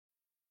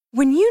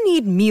When you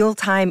need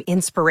mealtime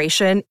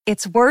inspiration,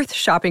 it's worth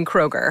shopping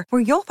Kroger,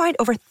 where you'll find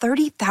over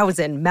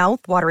 30,000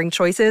 mouth-watering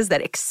choices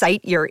that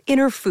excite your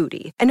inner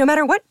foodie. And no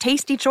matter what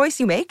tasty choice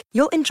you make,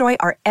 you'll enjoy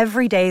our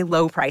everyday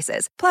low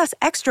prices, plus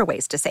extra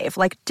ways to save,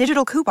 like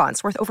digital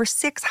coupons worth over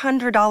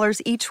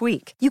 $600 each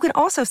week. You can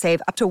also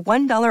save up to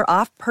 $1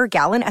 off per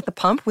gallon at the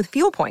pump with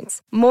fuel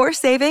points. More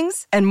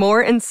savings and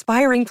more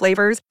inspiring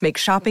flavors make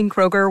shopping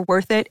Kroger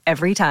worth it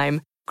every time.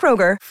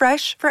 Kroger,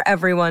 fresh for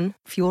everyone.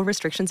 Fuel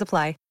restrictions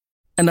apply.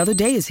 Another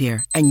day is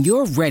here, and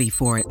you're ready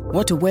for it.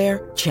 What to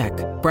wear? Check.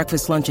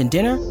 Breakfast, lunch, and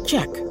dinner?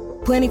 Check.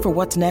 Planning for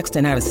what's next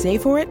and how to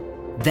save for it?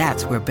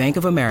 That's where Bank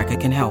of America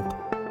can help.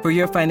 For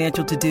your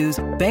financial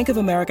to-dos, Bank of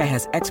America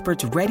has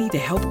experts ready to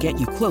help get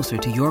you closer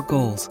to your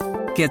goals.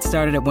 Get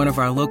started at one of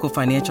our local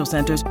financial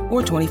centers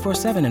or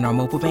 24/7 in our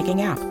mobile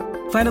banking app.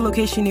 Find a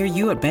location near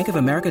you at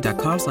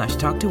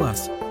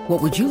bankofamerica.com/talktous. What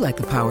would you like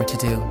the power to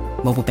do?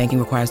 Mobile banking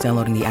requires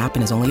downloading the app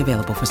and is only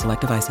available for select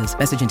devices.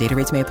 Message and data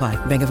rates may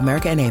apply. Bank of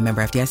America N.A.,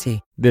 member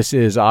FDIC. This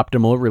is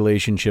Optimal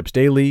Relationships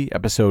Daily,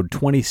 episode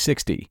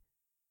 2060.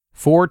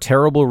 4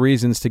 Terrible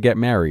Reasons to Get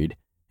Married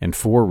and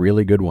 4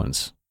 Really Good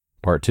Ones.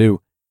 Part 2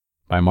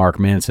 by Mark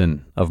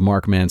Manson of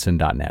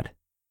markmanson.net.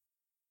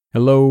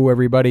 Hello,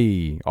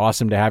 everybody.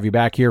 Awesome to have you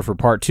back here for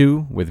part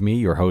 2 with me,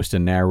 your host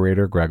and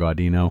narrator, Greg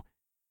Audino.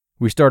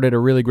 We started a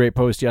really great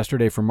post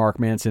yesterday from Mark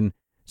Manson,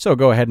 so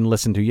go ahead and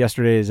listen to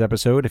yesterday's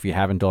episode if you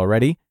haven't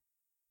already.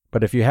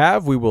 But if you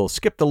have, we will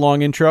skip the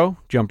long intro,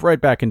 jump right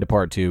back into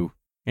part 2,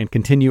 and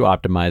continue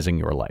optimizing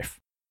your life.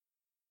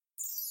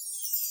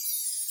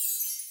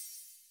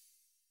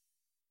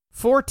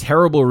 4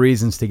 Terrible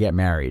Reasons to Get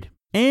Married,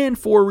 and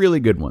 4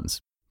 Really Good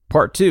Ones.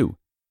 Part 2,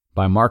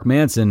 by Mark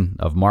Manson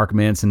of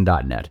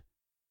markmanson.net.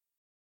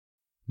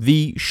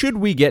 The Should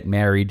We Get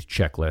Married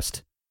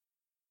checklist.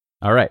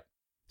 All right.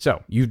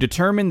 So, you've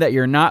determined that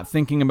you're not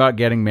thinking about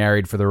getting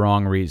married for the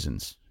wrong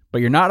reasons, but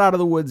you're not out of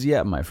the woods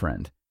yet, my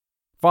friend.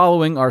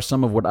 Following are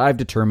some of what I've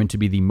determined to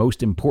be the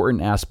most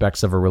important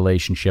aspects of a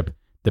relationship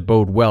that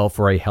bode well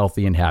for a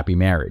healthy and happy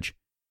marriage.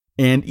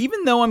 And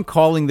even though I'm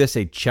calling this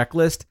a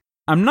checklist,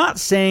 I'm not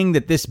saying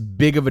that this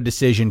big of a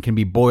decision can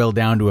be boiled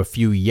down to a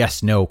few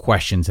yes-no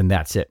questions and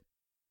that's it.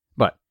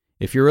 But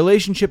if your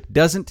relationship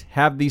doesn't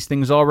have these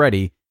things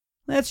already,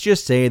 let's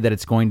just say that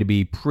it's going to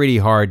be pretty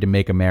hard to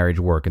make a marriage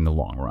work in the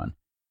long run.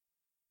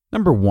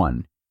 Number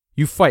 1,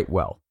 you fight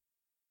well.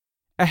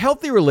 A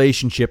healthy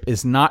relationship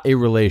is not a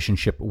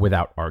relationship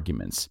without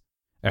arguments.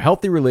 A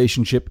healthy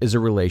relationship is a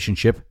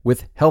relationship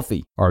with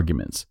healthy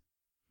arguments.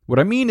 What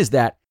I mean is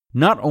that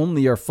not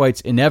only are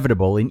fights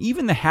inevitable in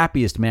even the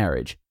happiest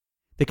marriage,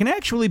 they can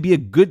actually be a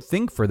good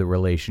thing for the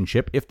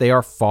relationship if they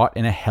are fought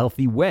in a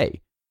healthy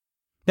way.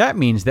 That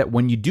means that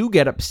when you do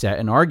get upset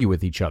and argue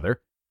with each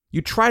other,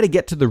 you try to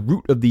get to the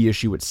root of the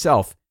issue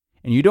itself,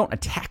 and you don't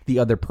attack the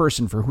other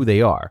person for who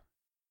they are.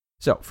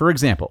 So, for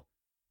example,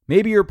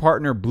 maybe your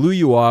partner blew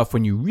you off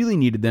when you really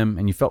needed them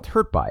and you felt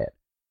hurt by it.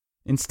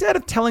 Instead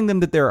of telling them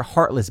that they're a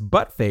heartless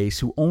buttface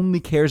who only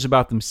cares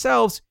about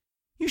themselves,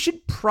 you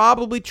should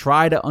probably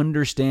try to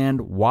understand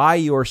why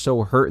you're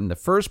so hurt in the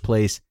first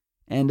place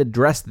and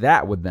address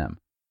that with them.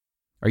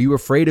 Are you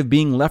afraid of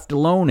being left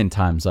alone in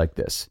times like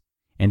this?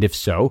 And if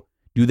so,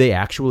 do they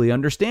actually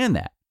understand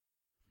that?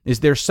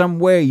 Is there some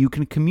way you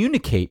can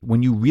communicate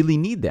when you really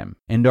need them,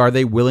 and are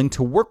they willing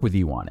to work with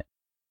you on it?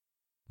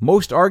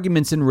 Most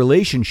arguments in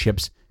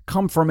relationships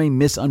come from a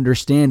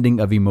misunderstanding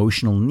of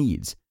emotional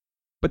needs,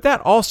 but that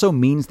also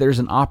means there's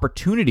an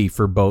opportunity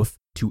for both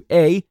to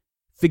A,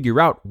 figure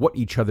out what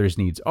each other's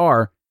needs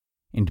are,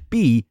 and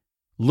B,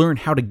 learn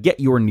how to get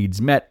your needs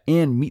met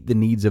and meet the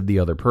needs of the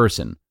other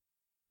person.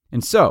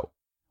 And so,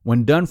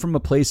 when done from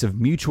a place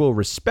of mutual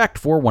respect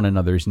for one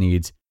another's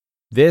needs,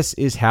 this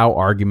is how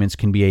arguments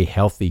can be a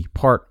healthy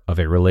part of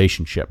a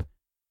relationship.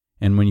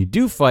 And when you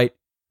do fight,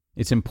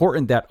 it's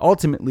important that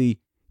ultimately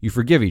you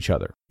forgive each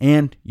other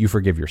and you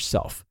forgive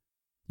yourself.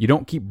 You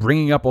don't keep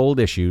bringing up old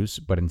issues,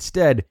 but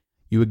instead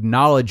you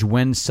acknowledge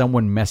when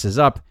someone messes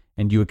up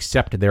and you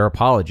accept their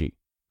apology,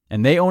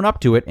 and they own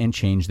up to it and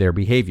change their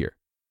behavior.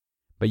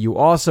 But you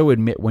also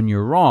admit when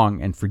you're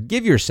wrong and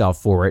forgive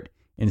yourself for it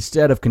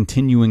instead of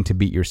continuing to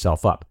beat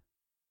yourself up.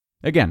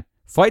 Again,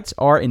 fights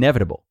are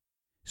inevitable,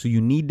 so you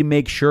need to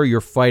make sure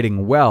you're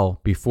fighting well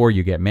before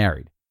you get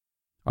married.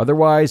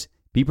 Otherwise,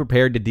 be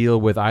prepared to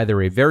deal with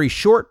either a very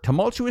short,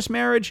 tumultuous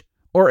marriage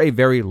or a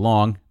very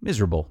long,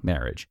 miserable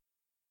marriage.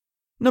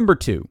 Number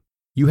 2,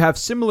 you have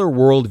similar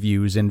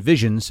worldviews and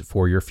visions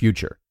for your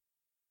future.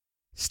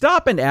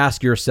 Stop and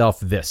ask yourself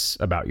this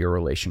about your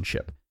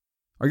relationship.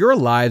 Are your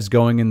lives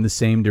going in the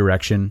same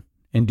direction,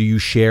 and do you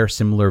share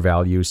similar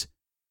values?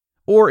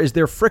 Or is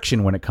there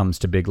friction when it comes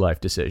to big life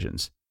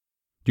decisions?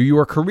 Do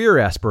your career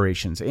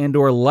aspirations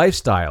and/or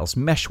lifestyles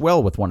mesh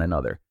well with one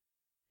another?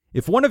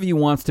 If one of you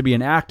wants to be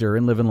an actor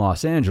and live in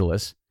Los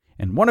Angeles,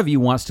 and one of you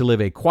wants to live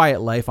a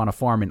quiet life on a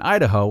farm in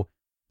Idaho,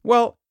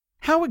 well,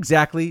 how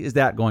exactly is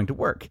that going to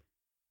work?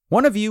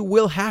 One of you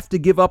will have to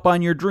give up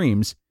on your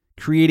dreams,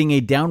 creating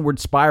a downward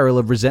spiral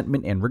of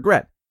resentment and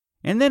regret,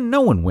 and then no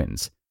one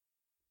wins.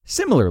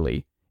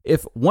 Similarly,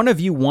 If one of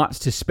you wants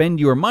to spend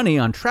your money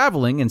on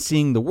traveling and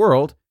seeing the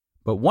world,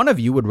 but one of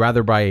you would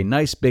rather buy a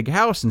nice big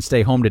house and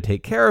stay home to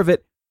take care of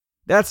it,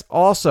 that's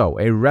also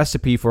a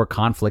recipe for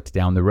conflict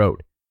down the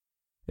road.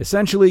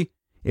 Essentially,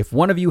 if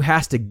one of you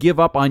has to give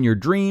up on your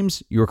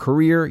dreams, your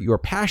career, your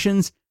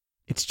passions,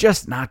 it's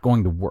just not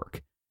going to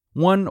work.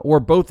 One or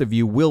both of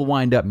you will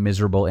wind up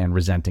miserable and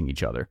resenting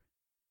each other.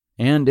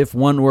 And if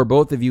one or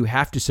both of you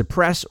have to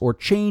suppress or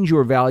change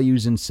your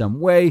values in some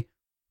way,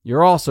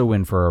 you're also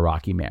in for a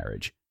rocky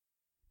marriage.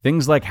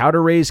 Things like how to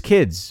raise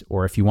kids,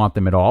 or if you want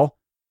them at all,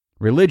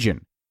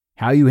 religion,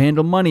 how you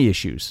handle money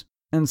issues,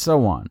 and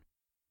so on.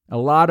 A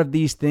lot of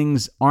these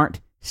things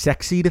aren't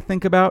sexy to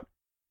think about,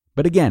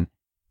 but again,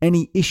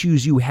 any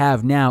issues you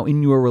have now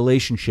in your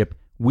relationship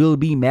will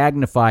be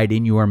magnified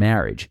in your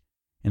marriage.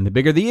 And the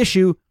bigger the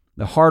issue,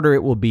 the harder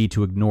it will be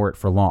to ignore it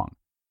for long.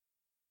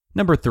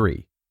 Number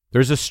 3,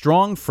 there's a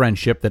strong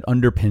friendship that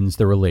underpins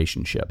the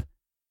relationship.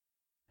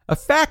 A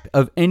fact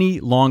of any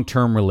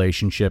long-term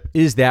relationship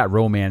is that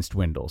romance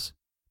dwindles.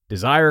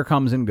 Desire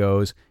comes and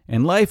goes,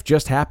 and life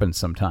just happens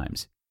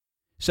sometimes.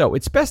 So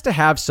it's best to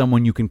have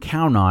someone you can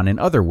count on in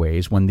other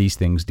ways when these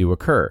things do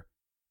occur.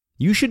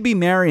 You should be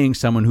marrying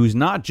someone who's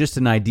not just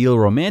an ideal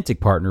romantic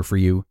partner for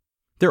you,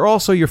 they're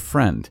also your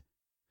friend.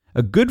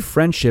 A good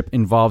friendship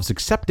involves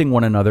accepting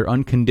one another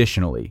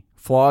unconditionally,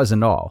 flaws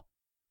and all.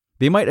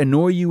 They might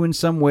annoy you in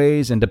some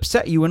ways and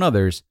upset you in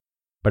others,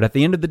 but at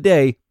the end of the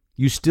day,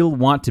 you still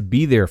want to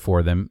be there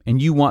for them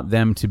and you want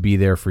them to be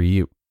there for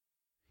you.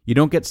 You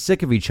don't get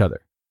sick of each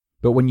other,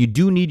 but when you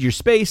do need your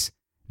space,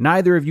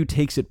 neither of you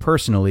takes it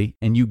personally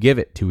and you give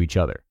it to each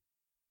other.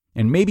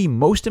 And maybe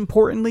most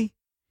importantly,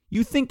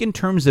 you think in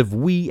terms of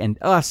we and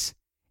us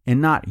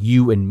and not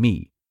you and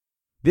me.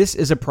 This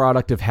is a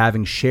product of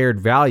having shared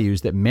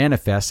values that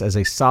manifests as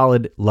a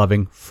solid,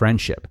 loving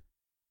friendship.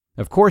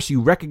 Of course,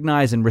 you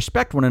recognize and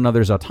respect one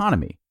another's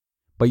autonomy,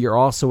 but you're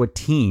also a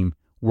team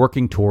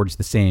working towards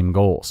the same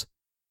goals.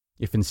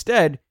 If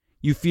instead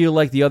you feel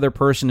like the other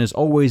person is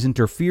always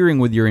interfering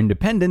with your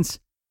independence,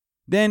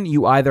 then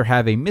you either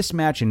have a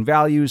mismatch in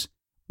values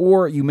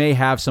or you may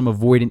have some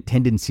avoidant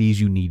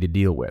tendencies you need to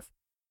deal with.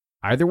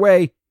 Either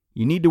way,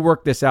 you need to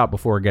work this out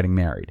before getting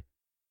married.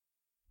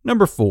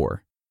 Number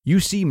 4, you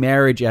see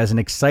marriage as an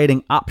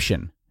exciting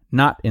option,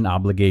 not an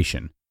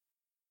obligation.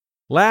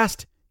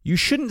 Last, you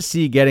shouldn't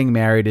see getting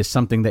married as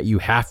something that you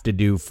have to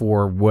do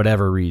for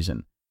whatever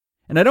reason.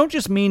 And I don't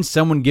just mean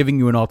someone giving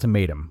you an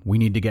ultimatum, we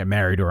need to get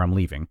married or I'm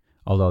leaving,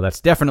 although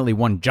that's definitely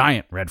one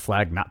giant red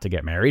flag not to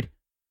get married.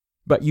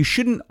 But you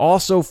shouldn't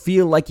also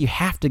feel like you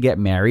have to get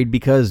married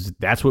because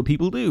that's what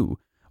people do,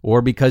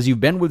 or because you've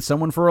been with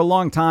someone for a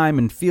long time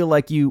and feel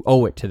like you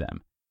owe it to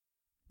them.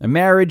 A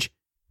marriage,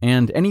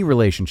 and any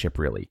relationship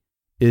really,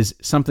 is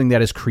something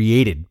that is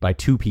created by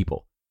two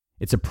people.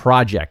 It's a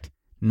project,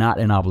 not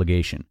an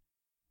obligation.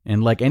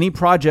 And like any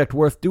project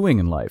worth doing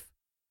in life,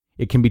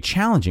 it can be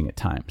challenging at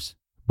times,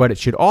 but it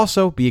should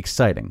also be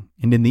exciting,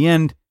 and in the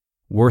end,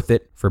 worth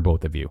it for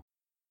both of you.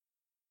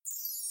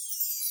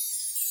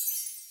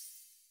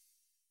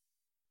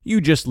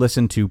 You just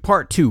listened to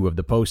part 2 of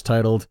the post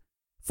titled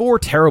 4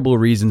 Terrible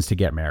Reasons to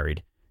Get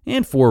Married,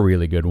 and 4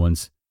 Really Good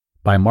Ones,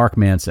 by Mark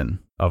Manson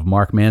of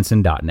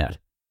markmanson.net.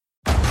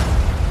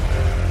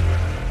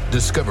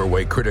 Discover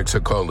why critics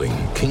are calling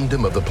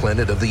Kingdom of the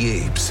Planet of the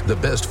Apes the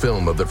best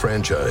film of the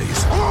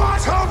franchise.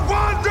 What a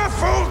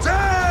wonderful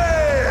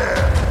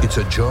day! It's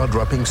a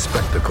jaw-dropping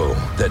spectacle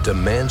that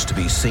demands to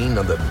be seen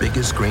on the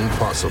biggest screen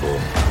possible.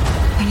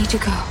 We need to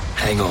go.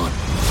 Hang on.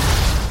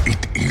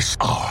 It is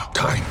our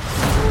time.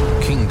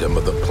 Kingdom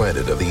of the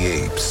Planet of the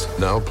Apes.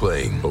 Now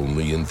playing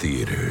only in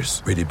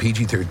theaters. Rated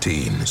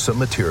PG-13. Some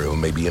material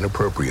may be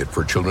inappropriate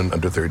for children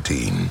under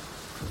 13.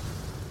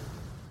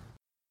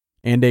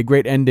 And a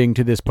great ending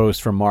to this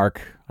post from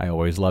Mark. I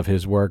always love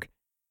his work.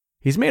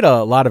 He's made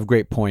a lot of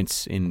great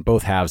points in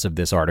both halves of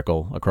this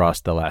article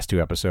across the last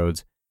 2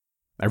 episodes.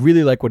 I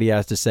really like what he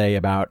has to say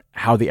about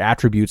how the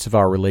attributes of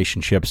our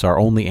relationships are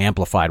only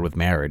amplified with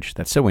marriage.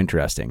 That's so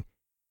interesting.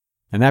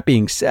 And that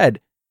being said,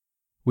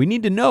 we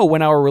need to know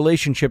when our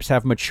relationships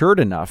have matured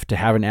enough to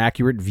have an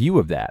accurate view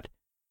of that.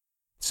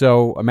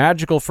 So a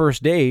magical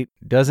first date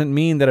doesn't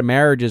mean that a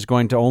marriage is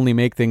going to only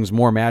make things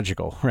more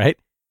magical, right?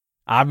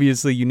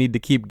 Obviously, you need to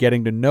keep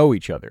getting to know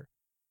each other.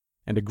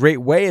 And a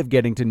great way of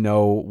getting to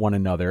know one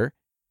another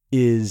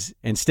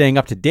and staying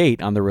up to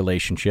date on the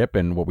relationship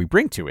and what we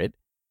bring to it,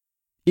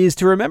 is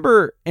to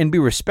remember and be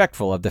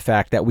respectful of the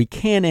fact that we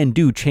can and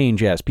do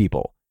change as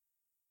people.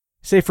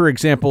 Say, for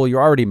example,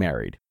 you're already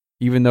married,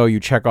 even though you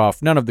check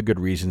off none of the good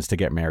reasons to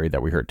get married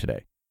that we heard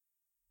today.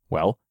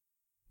 Well,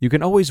 you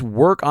can always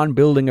work on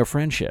building a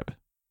friendship.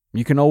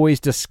 You can always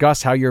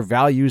discuss how your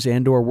values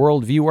and/or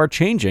worldview are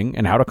changing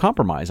and how to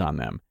compromise on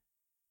them.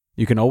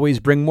 You can always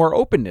bring more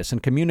openness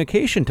and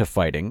communication to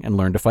fighting and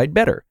learn to fight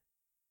better.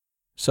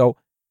 So,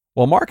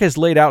 while Mark has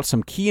laid out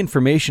some key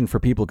information for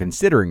people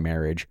considering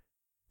marriage,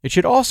 it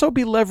should also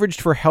be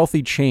leveraged for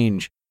healthy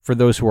change for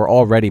those who are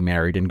already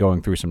married and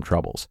going through some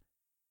troubles.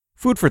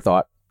 Food for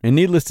thought, and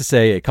needless to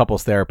say, a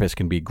couples therapist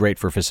can be great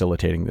for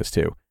facilitating this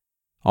too.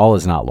 all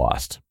is not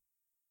lost.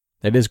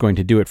 That is going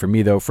to do it for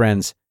me, though,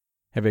 friends.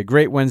 Have a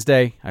great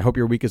Wednesday. I hope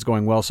your week is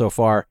going well so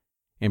far.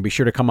 And be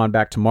sure to come on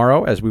back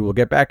tomorrow as we will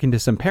get back into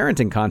some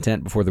parenting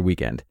content before the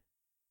weekend.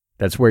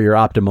 That's where your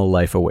optimal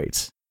life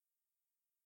awaits.